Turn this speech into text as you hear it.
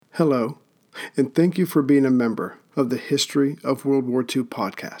Hello, and thank you for being a member of the History of World War II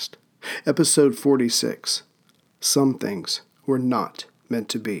podcast, episode 46, Some Things Were Not Meant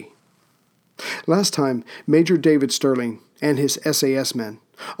to Be. Last time, Major David Stirling and his SAS men,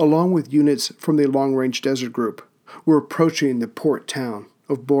 along with units from the Long Range Desert Group, were approaching the port town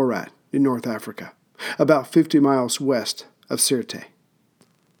of Borat in North Africa, about 50 miles west of Sirte.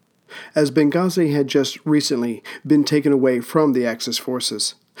 As Benghazi had just recently been taken away from the Axis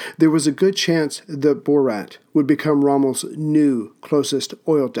forces, there was a good chance that Borat would become Rommel's new closest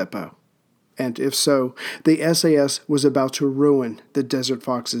oil depot. And if so, the SAS was about to ruin the Desert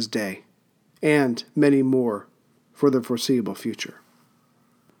Fox's day, and many more for the foreseeable future.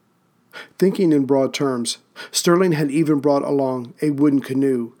 Thinking in broad terms, Stirling had even brought along a wooden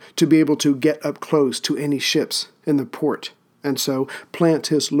canoe to be able to get up close to any ships in the port, and so plant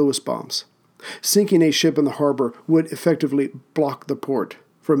his Lewis bombs. Sinking a ship in the harbor would effectively block the port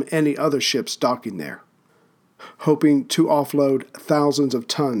from any other ships docking there, hoping to offload thousands of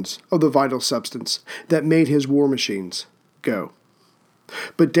tons of the vital substance that made his war machines go.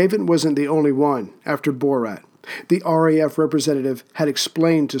 But David wasn't the only one after Borat. The RAF representative had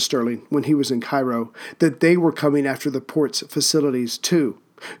explained to Stirling when he was in Cairo that they were coming after the port's facilities too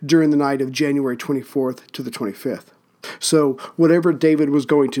during the night of January 24th to the 25th. So whatever David was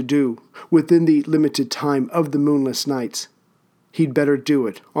going to do within the limited time of the moonless nights, he'd better do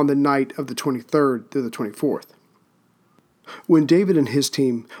it on the night of the 23rd to the 24th. When David and his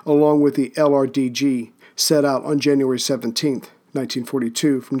team, along with the LRDG, set out on January 17th,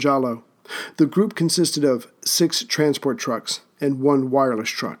 1942, from Jalo, the group consisted of 6 transport trucks and 1 wireless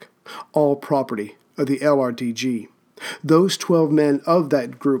truck, all property of the LRDG. Those 12 men of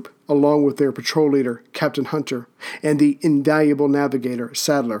that group, along with their patrol leader, Captain Hunter, and the invaluable navigator,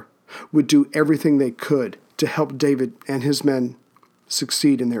 Sadler, would do everything they could to help David and his men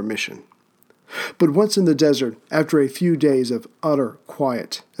succeed in their mission. But once in the desert, after a few days of utter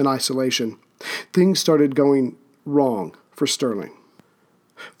quiet and isolation, things started going wrong for Stirling.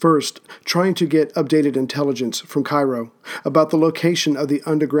 First, trying to get updated intelligence from Cairo about the location of the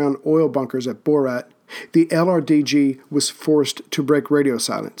underground oil bunkers at Borat, the LRDG was forced to break radio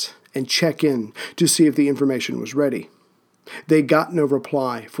silence and check in to see if the information was ready. They got no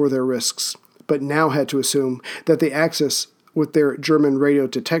reply for their risks, but now had to assume that the Axis, with their German radio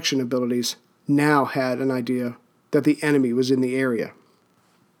detection abilities, now had an idea that the enemy was in the area.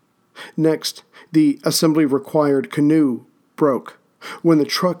 Next, the assembly-required canoe broke when the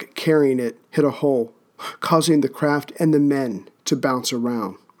truck carrying it hit a hole, causing the craft and the men to bounce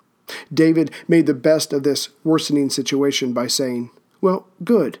around. David made the best of this worsening situation by saying, "Well,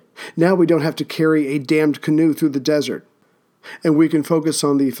 good. Now we don't have to carry a damned canoe through the desert, and we can focus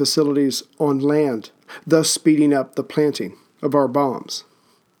on the facilities on land, thus speeding up the planting of our bombs."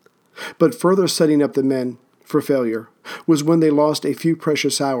 But further setting up the men for failure was when they lost a few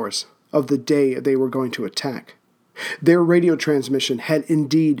precious hours of the day they were going to attack. Their radio transmission had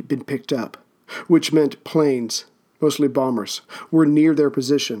indeed been picked up, which meant planes, mostly bombers, were near their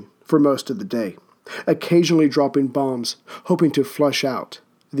position for most of the day, occasionally dropping bombs, hoping to flush out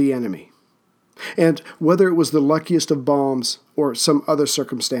the enemy. And whether it was the luckiest of bombs or some other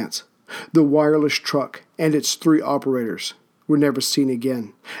circumstance, the wireless truck and its 3 operators were never seen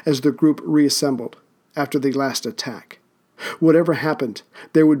again as the group reassembled after the last attack. Whatever happened,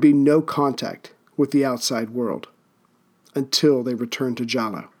 there would be no contact with the outside world until they returned to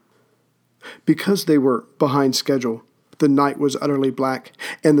Jalo. Because they were behind schedule, the night was utterly black,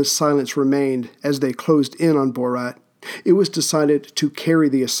 and the silence remained as they closed in on Borat. It was decided to carry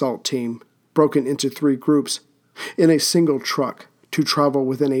the assault team, broken into 3 groups, in a single truck to travel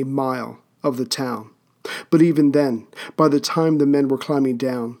within a mile of the town. But even then, by the time the men were climbing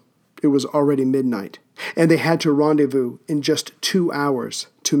down, it was already midnight, and they had to rendezvous in just 2 hours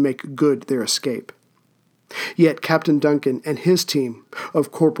to make good their escape. Yet Captain Duncan and his team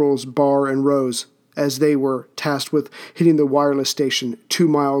of Corporals Barr and Rose, as they were tasked with hitting the wireless station 2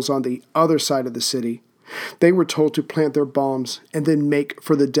 miles on the other side of the city, they were told to plant their bombs and then make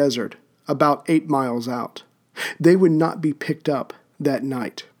for the desert about 8 miles out. They would not be picked up that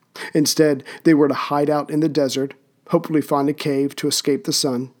night. Instead, they were to hide out in the desert, hopefully find a cave to escape the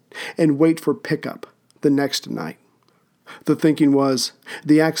sun, and wait for pickup the next night. The thinking was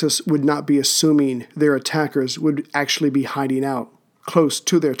the Axis would not be assuming their attackers would actually be hiding out close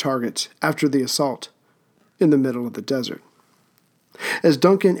to their targets after the assault in the middle of the desert. As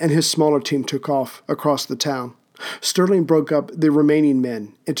Duncan and his smaller team took off across the town, Stirling broke up the remaining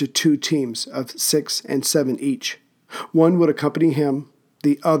men into 2 teams of 6 and 7 each. One would accompany him,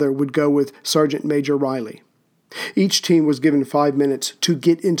 the other would go with Sergeant Major Riley. Each team was given 5 minutes to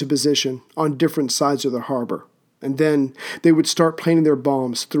get into position on different sides of the harbor, and then they would start planting their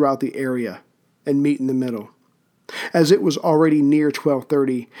bombs throughout the area and meet in the middle. As it was already near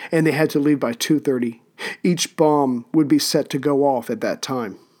 12:30 and they had to leave by 2:30, each bomb would be set to go off at that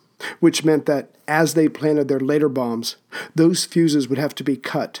time, which meant that as they planted their later bombs, those fuses would have to be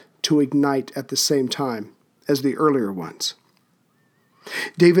cut to ignite at the same time as the earlier ones.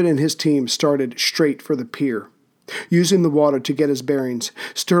 David and his team started straight for the pier. Using the water to get his bearings,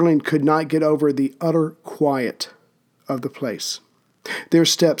 Stirling could not get over the utter quiet of the place. Their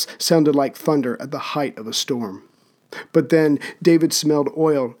steps sounded like thunder at the height of a storm. But then David smelled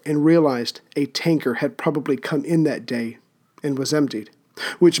oil and realized a tanker had probably come in that day and was emptied,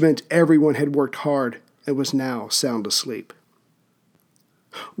 which meant everyone had worked hard and was now sound asleep.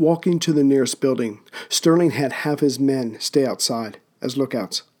 Walking to the nearest building, Stirling had half his men stay outside as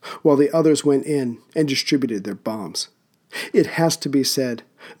lookouts, while the others went in and distributed their bombs. It has to be said,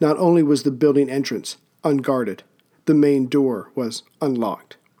 not only was the building entrance unguarded, the main door was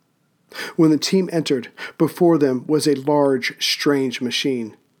unlocked. When the team entered, before them was a large, strange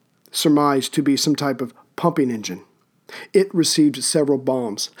machine, surmised to be some type of pumping engine. It received several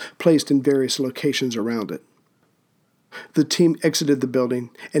bombs, placed in various locations around it. The team exited the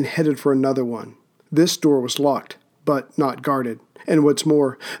building and headed for another one. This door was locked, but not guarded, and what's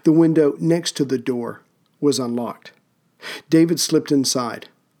more, the window next to the door was unlocked. David slipped inside,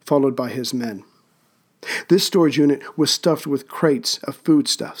 followed by his men. This storage unit was stuffed with crates of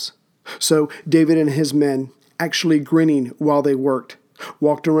foodstuffs. So David and his men, actually grinning while they worked,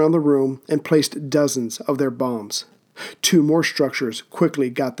 walked around the room and placed dozens of their bombs. 2 more structures quickly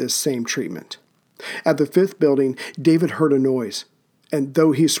got this same treatment. At the 5th building, David heard a noise, and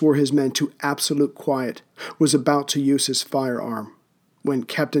though he swore his men to absolute quiet, was about to use his firearm when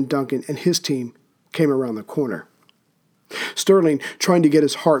Captain Duncan and his team came around the corner. Stirling, trying to get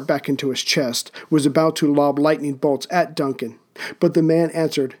his heart back into his chest, was about to lob lightning bolts at Duncan, but the man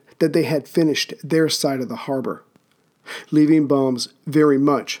answered that they had finished their side of the harbor, leaving bombs very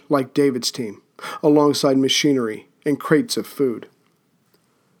much like David's team, alongside machinery and crates of food.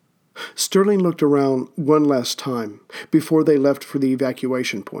 Stirling looked around one last time before they left for the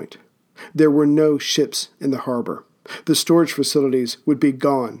evacuation point. There were no ships in the harbor. The storage facilities would be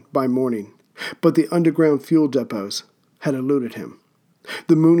gone by morning, but the underground fuel depots had eluded him.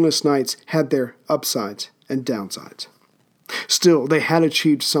 The moonless nights had their upsides and downsides. Still, they had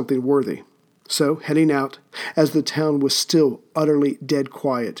achieved something worthy. So, heading out, as the town was still utterly dead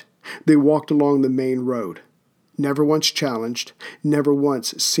quiet, they walked along the main road, never once challenged, never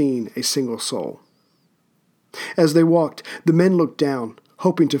once seen a single soul. As they walked, the men looked down,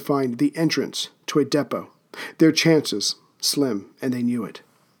 hoping to find the entrance to a depot. Their chances slim, and they knew it.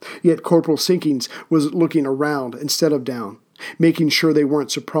 Yet Corporal Sinkins was looking around instead of down, making sure they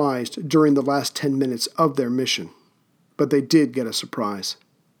weren't surprised during the last 10 minutes of their mission. But they did get a surprise,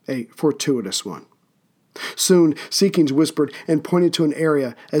 a fortuitous one. Soon, Seekings whispered and pointed to an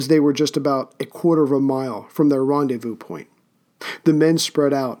area as they were just about a quarter of a mile from their rendezvous point. The men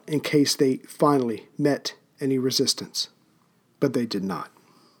spread out in case they finally met any resistance, but they did not.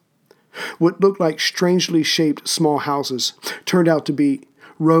 What looked like strangely shaped small houses turned out to be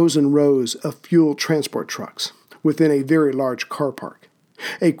rows and rows of fuel transport trucks within a very large car park.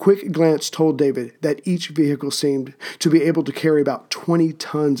 A quick glance told David that each vehicle seemed to be able to carry about 20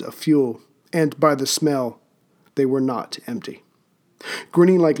 tons of fuel, and by the smell, they were not empty.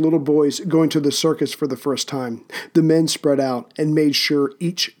 Grinning like little boys going to the circus for the first time, the men spread out and made sure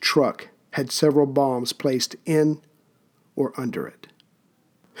each truck had several bombs placed in or under it.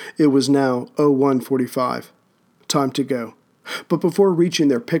 It was now 01:45. Time to go. But before reaching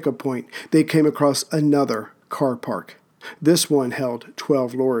their pickup point, they came across another car park. This one held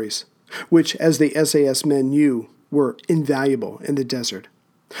 12 lorries, which, as the SAS men knew, were invaluable in the desert.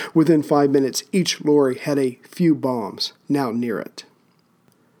 Within 5 minutes, each lorry had a few bombs now near it.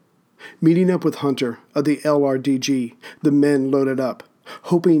 Meeting up with Hunter of the LRDG, the men loaded up,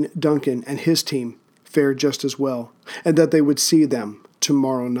 hoping Duncan and his team fared just as well, and that they would see them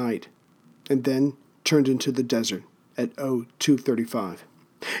tomorrow night, and then turned into the desert at 02:35.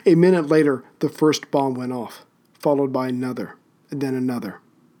 A minute later, the first bomb went off, followed by another, and then another.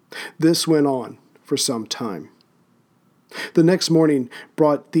 This went on for some time. The next morning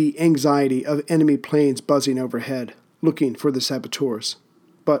brought the anxiety of enemy planes buzzing overhead, looking for the saboteurs.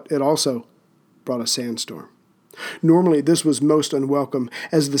 But it also brought a sandstorm. Normally, this was most unwelcome,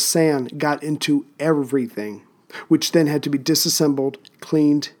 as the sand got into everything, which then had to be disassembled,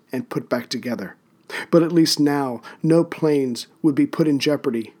 cleaned, and put back together. But at least now, no planes would be put in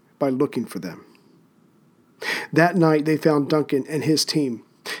jeopardy by looking for them. That night they found Duncan and his team.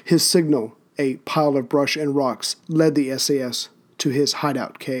 His signal, a pile of brush and rocks, led the SAS to his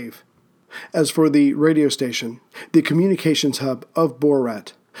hideout cave. As for the radio station, the communications hub of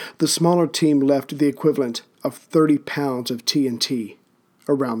Borat, the smaller team left the equivalent of 30 pounds of TNT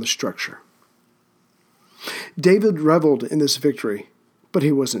around the structure. David reveled in this victory, but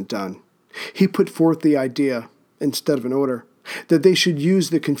he wasn't done. He put forth the idea, instead of an order, that they should use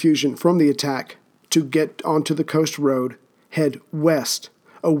the confusion from the attack to get onto the coast road, head west,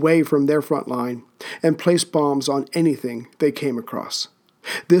 away from their front line, and place bombs on anything they came across.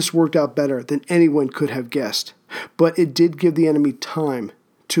 This worked out better than anyone could have guessed, but it did give the enemy time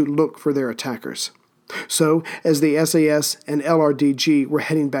to look for their attackers. So, as the SAS and LRDG were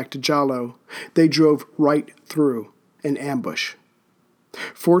heading back to Jalo, they drove right through an ambush.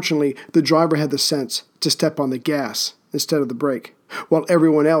 Fortunately, the driver had the sense to step on the gas instead of the brake, while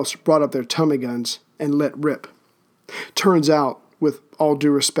everyone else brought up their Tommy guns and let rip. Turns out, with all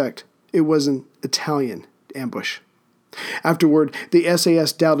due respect, it was an Italian ambush. Afterward, the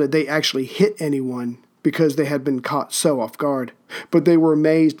SAS doubted they actually hit anyone because they had been caught so off guard, but they were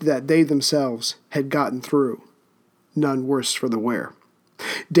amazed that they themselves had gotten through. None worse for the wear.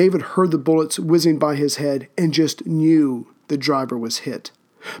 David heard the bullets whizzing by his head and just knew the driver was hit.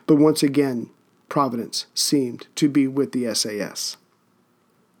 But once again, Providence seemed to be with the SAS.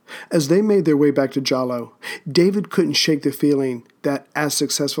 As they made their way back to Jalo, David couldn't shake the feeling that, as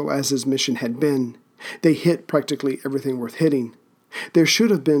successful as his mission had been, they hit practically everything worth hitting. There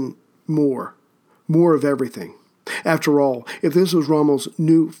should have been more of everything. After all, if this was Rommel's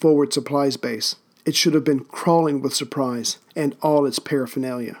new forward supplies base, it should have been crawling with surprise and all its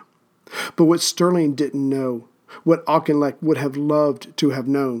paraphernalia. But what Stirling didn't know, what Auchinleck would have loved to have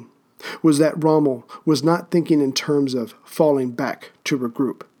known, was that Rommel was not thinking in terms of falling back to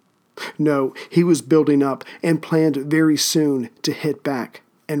regroup. No, he was building up and planned very soon to hit back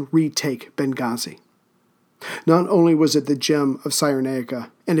and retake Benghazi. Not only was it the gem of Cyrenaica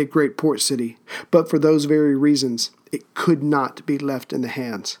and a great port city, but for those very reasons, it could not be left in the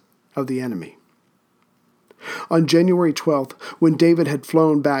hands of the enemy. On January 12th, when David had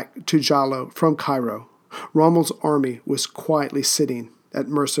flown back to Jalo from Cairo, Rommel's army was quietly sitting at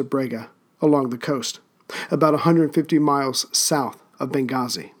Mersa Brega along the coast, about 150 miles south of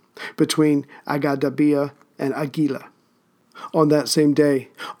Benghazi, between Agadarbiya and Aguila. On that same day,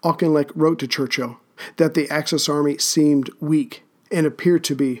 Auchinleck wrote to Churchill that the Axis army seemed weak and appeared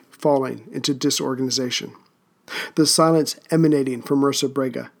to be falling into disorganization. The silence emanating from Mersa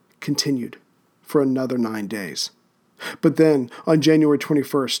Brega continued for another 9 days. But then, on January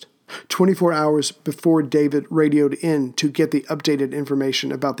 21st, 24 hours before David radioed in to get the updated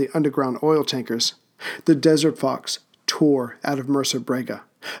information about the underground oil tankers, the Desert Fox tore out of Mersa Brega,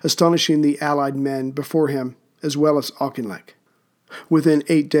 astonishing the Allied men before him as well as Auchinleck. Within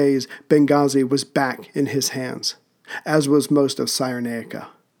 8 days, Benghazi was back in his hands, as was most of Cyrenaica.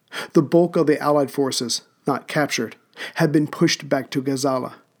 The bulk of the Allied forces, not captured, had been pushed back to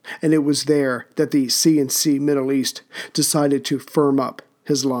Gazala, and it was there that the C&C Middle East decided to firm up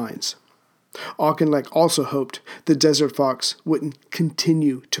his lines. Auchinleck also hoped the Desert Fox wouldn't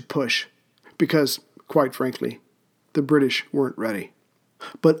continue to push, because, quite frankly, the British weren't ready.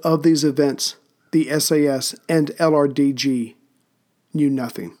 But of these events, the SAS and LRDG knew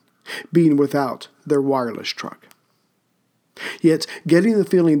nothing, being without their wireless truck. Yet, getting the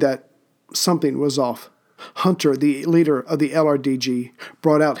feeling that something was off, Hunter, the leader of the LRDG,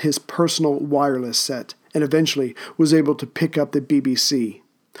 brought out his personal wireless set and eventually was able to pick up the BBC.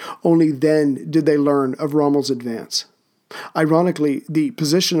 Only then did they learn of Rommel's advance. Ironically, the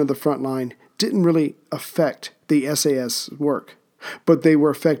position of the front line didn't really affect the SAS work, but they were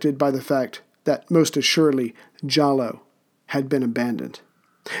affected by the fact that most assuredly Jalo had been abandoned,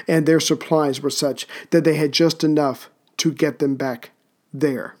 and their supplies were such that they had just enough to get them back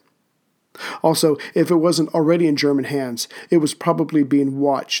there. Also, if it wasn't already in German hands, it was probably being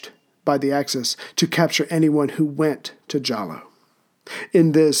watched by the Axis to capture anyone who went to Jalo.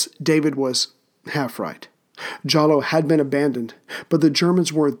 In this, David was half right. Jalo had been abandoned, but the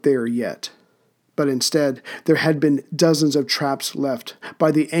Germans weren't there yet. But instead, there had been dozens of traps left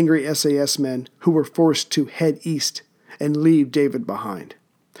by the angry SAS men who were forced to head east and leave David behind.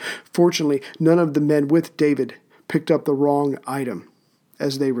 Fortunately, none of the men with David picked up the wrong item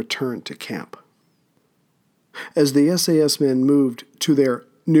as they returned to camp. As the SAS men moved to their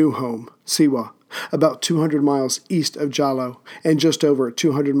new home, Siwa, about 200 miles east of Jalo and just over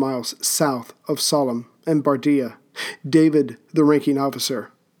 200 miles south of Sollum and Bardia, David, the ranking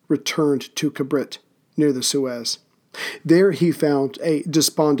officer, returned to Kabrit near the Suez. There he found a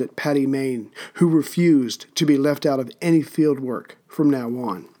despondent Paddy Mayne who refused to be left out of any field work from now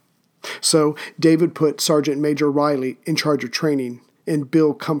on. So David put Sergeant Major Riley in charge of training and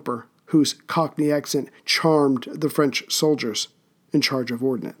Bill Cumper, whose Cockney accent charmed the French soldiers, in charge of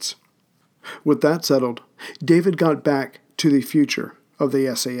ordnance. With that settled, David got back to the future of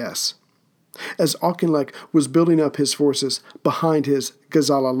the SAS. As Auchinleck was building up his forces behind his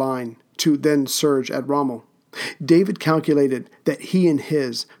Gazala line to then surge at Rommel, David calculated that he and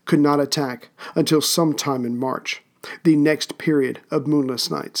his could not attack until sometime in March, the next period of moonless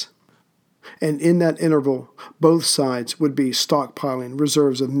nights. And in that interval, both sides would be stockpiling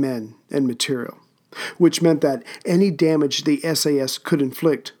reserves of men and material, which meant that any damage the SAS could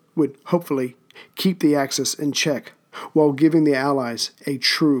inflict would hopefully keep the Axis in check while giving the Allies a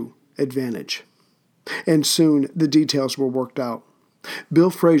true advantage. And soon the details were worked out. Bill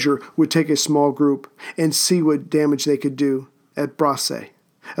Fraser would take a small group and see what damage they could do at Brasse,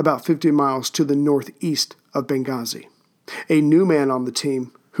 about 50 miles to the northeast of Benghazi. A new man on the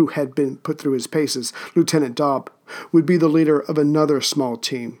team, who had been put through his paces, Lieutenant Dobb, would be the leader of another small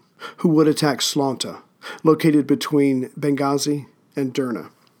team, who would attack Slanta, located between Benghazi and Derna.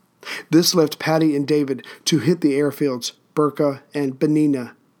 This left Paddy and David to hit the airfields Burqa and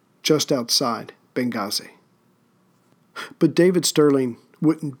Benina, just outside Benghazi. But David Stirling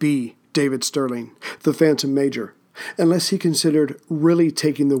wouldn't be David Stirling, the Phantom Major, unless he considered really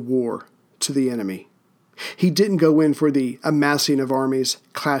taking the war to the enemy. He didn't go in for the amassing of armies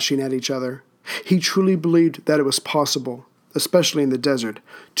clashing at each other. He truly believed that it was possible, especially in the desert,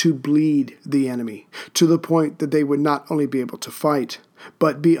 to bleed the enemy to the point that they would not only be able to fight,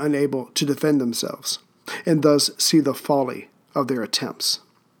 but be unable to defend themselves, and thus see the folly of their attempts.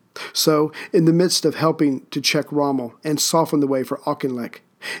 So, in the midst of helping to check Rommel and soften the way for Auchinleck,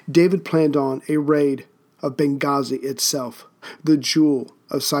 David planned on a raid of Benghazi itself, the jewel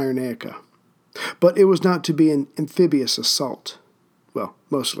of Cyrenaica. But it was not to be an amphibious assault. Well,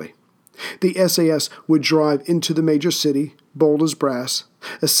 mostly. The SAS would drive into the major city, bold as brass,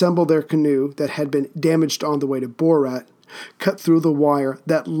 assemble their canoe that had been damaged on the way to Borat, cut through the wire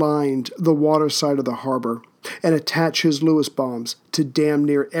that lined the water side of the harbor, and attach his Lewis bombs to damn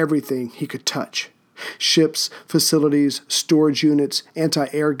near everything he could touch. Ships, facilities, storage units,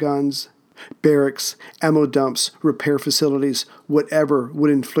 anti-air guns, barracks, ammo dumps, repair facilities, whatever would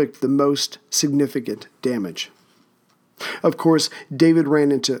inflict the most significant damage. Of course, David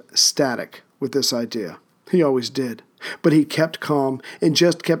ran into static with this idea. He always did. But he kept calm and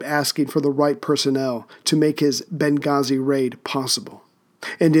just kept asking for the right personnel to make his Benghazi raid possible.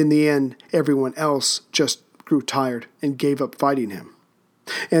 And in the end, everyone else just grew tired and gave up fighting him.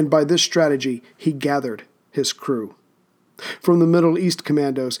 And by this strategy, he gathered his crew. From the Middle East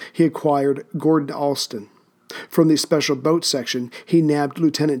commandos, he acquired Gordon Alston. From the Special Boat Section, he nabbed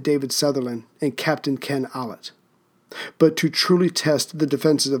Lieutenant David Sutherland and Captain Ken Allett. But to truly test the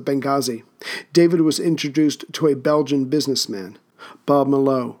defenses of Benghazi, David was introduced to a Belgian businessman, Bob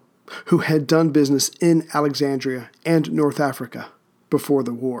Malot, who had done business in Alexandria and North Africa before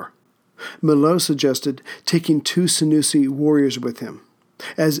the war. Malot suggested taking 2 Senussi warriors with him,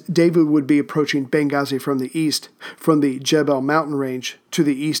 as David would be approaching Benghazi from the east, from the Jebel mountain range to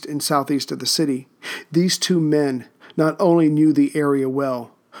the east and southeast of the city. These 2 men not only knew the area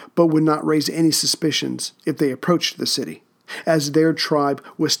well, but would not raise any suspicions if they approached the city, as their tribe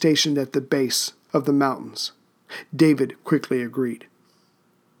was stationed at the base of the mountains. David quickly agreed.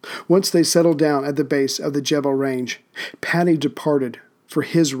 Once they settled down at the base of the Jebel Range, Paddy departed for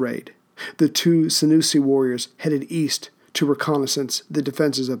his raid. The 2 Senussi warriors headed east to reconnaissance the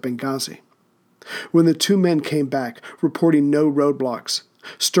defenses of Benghazi. When the 2 men came back, reporting no roadblocks,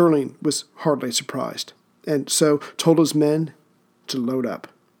 Stirling was hardly surprised, and so told his men to load up.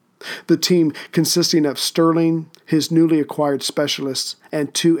 The team, consisting of Stirling, his newly acquired specialists,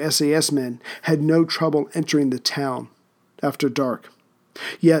 and 2 SAS men, had no trouble entering the town after dark.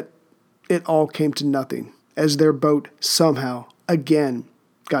 Yet it all came to nothing, as their boat somehow, again,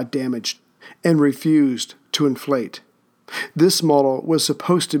 got damaged and refused to inflate. This model was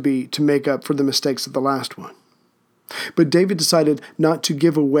supposed to be to make up for the mistakes of the last one. But David decided not to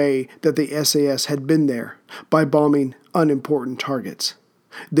give away that the SAS had been there by bombing unimportant targets.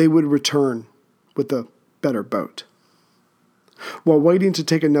 They would return with a better boat. While waiting to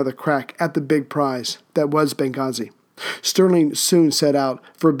take another crack at the big prize that was Benghazi, Stirling soon set out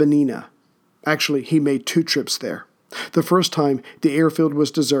for Benina. Actually, he made 2 trips there. The first time, the airfield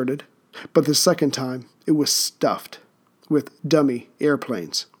was deserted, but the second time, it was stuffed with dummy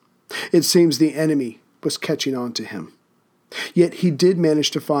airplanes. It seems the enemy was catching on to him. Yet he did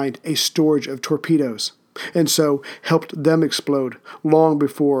manage to find a storage of torpedoes and so helped them explode long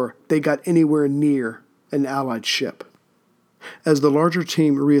before they got anywhere near an Allied ship. As the larger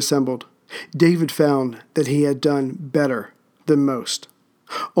team reassembled, David found that he had done better than most.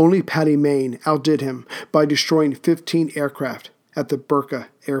 Only Paddy Mayne outdid him by destroying 15 aircraft at the Burqa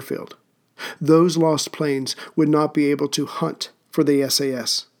airfield. Those lost planes would not be able to hunt for the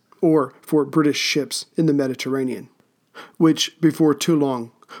SAS or for British ships in the Mediterranean, which before too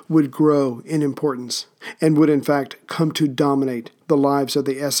long would grow in importance and would in fact come to dominate the lives of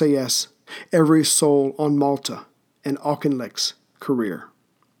the SAS, every soul on Malta, and Auchinleck's career.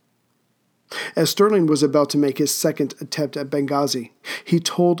 As Stirling was about to make his second attempt at Benghazi, he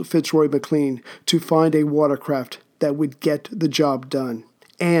told Fitzroy McLean to find a watercraft that would get the job done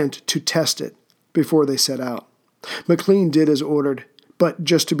and to test it before they set out. McLean did as ordered, but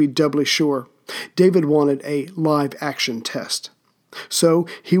just to be doubly sure, David wanted a live-action test. So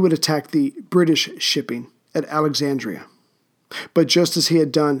he would attack the British shipping at Alexandria. But just as he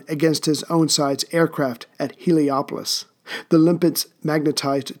had done against his own side's aircraft at Heliopolis, the limpets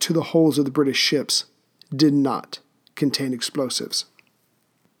magnetized to the hulls of the British ships did not contain explosives.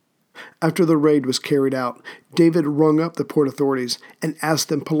 After the raid was carried out, David rung up the port authorities and asked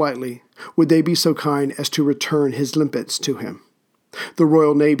them politely would they be so kind as to return his limpets to him. The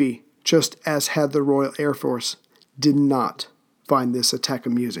Royal Navy, just as had the Royal Air Force, did not find this attack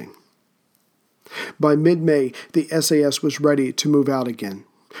amusing. By mid-May, the SAS was ready to move out again,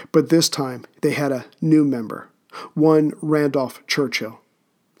 but this time they had a new member, one Randolph Churchill,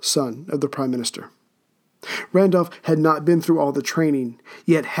 son of the Prime Minister. Randolph had not been through all the training,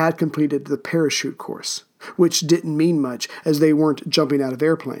 yet had completed the parachute course, which didn't mean much as they weren't jumping out of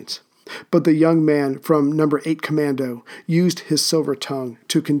airplanes. But the young man from No. 8 Commando used his silver tongue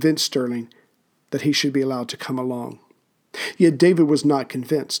to convince Stirling that he should be allowed to come along. Yet David was not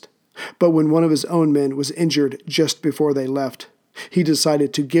convinced. But when one of his own men was injured just before they left, he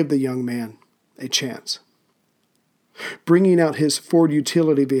decided to give the young man a chance. Bringing out his Ford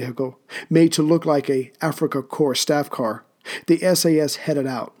utility vehicle, made to look like a Afrika Korps staff car, the SAS headed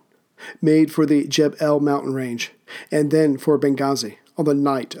out, made for the Jebel El mountain range, and then for Benghazi on the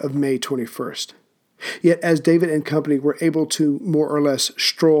night of May 21st. Yet as David and company were able to more or less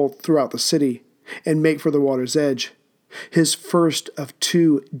stroll throughout the city and make for the water's edge, his first of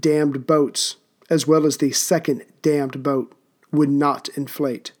two damned boats, as well as the second damned boat, would not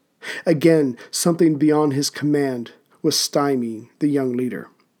inflate. Again, something beyond his command was stymieing the young leader.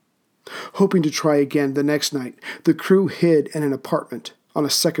 Hoping to try again the next night, the crew hid in an apartment on a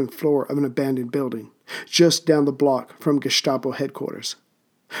second floor of an abandoned building, just down the block from Gestapo headquarters.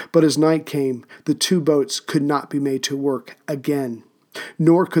 But as night came, the two boats could not be made to work again,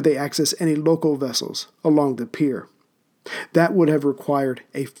 nor could they access any local vessels along the pier. That would have required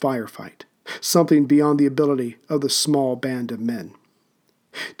a firefight, something beyond the ability of the small band of men.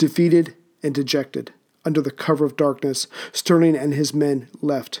 Defeated and dejected, under the cover of darkness, Stirling and his men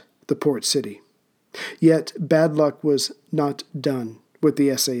left the port city. Yet bad luck was not done with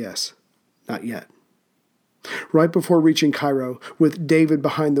the SAS. Not yet. Right before reaching Cairo, with David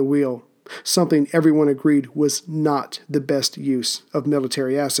behind the wheel, something everyone agreed was not the best use of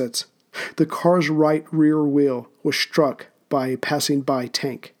military assets, the car's right rear wheel was struck by a passing-by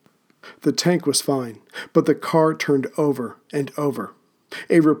tank. The tank was fine, but the car turned over and over.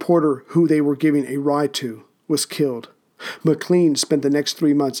 A reporter who they were giving a ride to was killed. McLean spent the next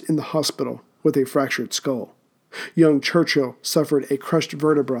 3 months in the hospital with a fractured skull. Young Churchill suffered a crushed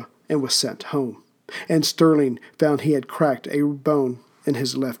vertebra and was sent home. And Stirling found he had cracked a bone in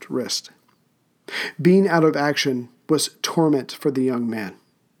his left wrist. Being out of action was torment for the young man.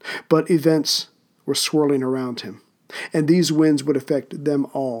 But events were swirling around him, and these winds would affect them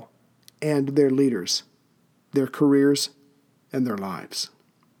all, and their leaders, their careers, and their lives.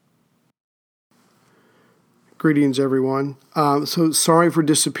 Greetings, everyone. So sorry for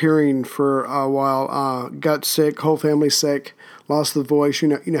disappearing for a while. Got sick, whole family sick, lost the voice.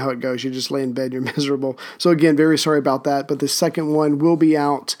 You know how it goes. You just lay in bed, you're miserable. So again, very sorry about that. But the second one will be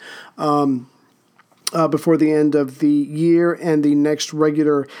out before the end of the year, and the next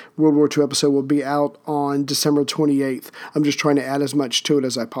regular World War II episode will be out on December 28th. I'm just trying to add as much to it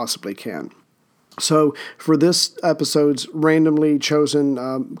as I possibly can. So for this episode's randomly chosen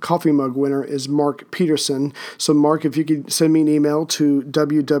coffee mug winner is Mark Peterson. So Mark, if you could send me an email to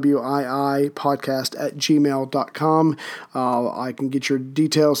wwiipodcast@gmail.com, I can get your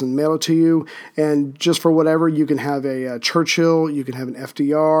details and mail it to you. And just for whatever, you can have a Churchill, you can have an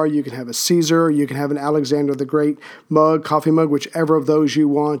FDR, you can have a Caesar, you can have an Alexander the Great mug, coffee mug, whichever of those you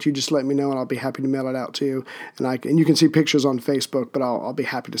want. You just let me know and I'll be happy to mail it out to you. And you can see pictures on Facebook, but I'll be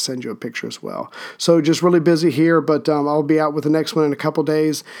happy to send you a picture as well. So just really busy here, but I'll be out with the next one in a couple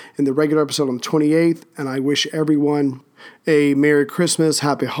days in the regular episode on the 28th, and I wish everyone a Merry Christmas,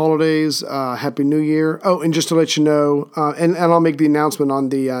 Happy Holidays, Happy New Year. Oh, and just to let you know, and I'll make the announcement on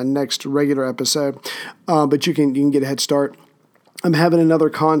the next regular episode, but you can get a head start. I'm having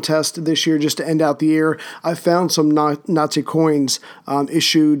another contest this year just to end out the year. I found some Nazi coins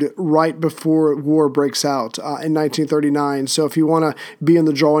issued right before war breaks out in 1939. So if you want to be in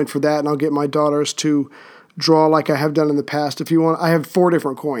the drawing for that, and I'll get my daughters to draw like I have done in the past. If you want, I have 4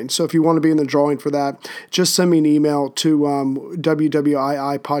 different coins. So if you want to be in the drawing for that, just send me an email to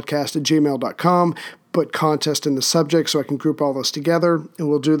wwiipodcast@gmail.com. Put contest in the subject so I can group all this together, and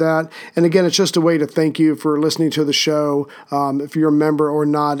we'll do that. And again, it's just a way to thank you for listening to the show, if you're a member or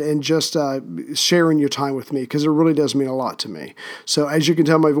not, and just sharing your time with me, because it really does mean a lot to me. So as you can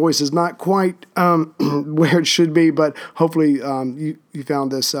tell, my voice is not quite where it should be, but hopefully you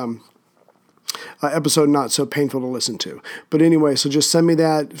found this episode not so painful to listen to. But anyway, so just send me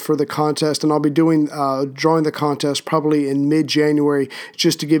that for the contest, and I'll be drawing the contest probably in mid-January,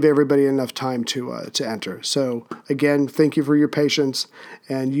 just to give everybody enough time to enter. So again, thank you for your patience,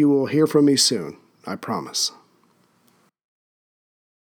 and you will hear from me soon, I promise.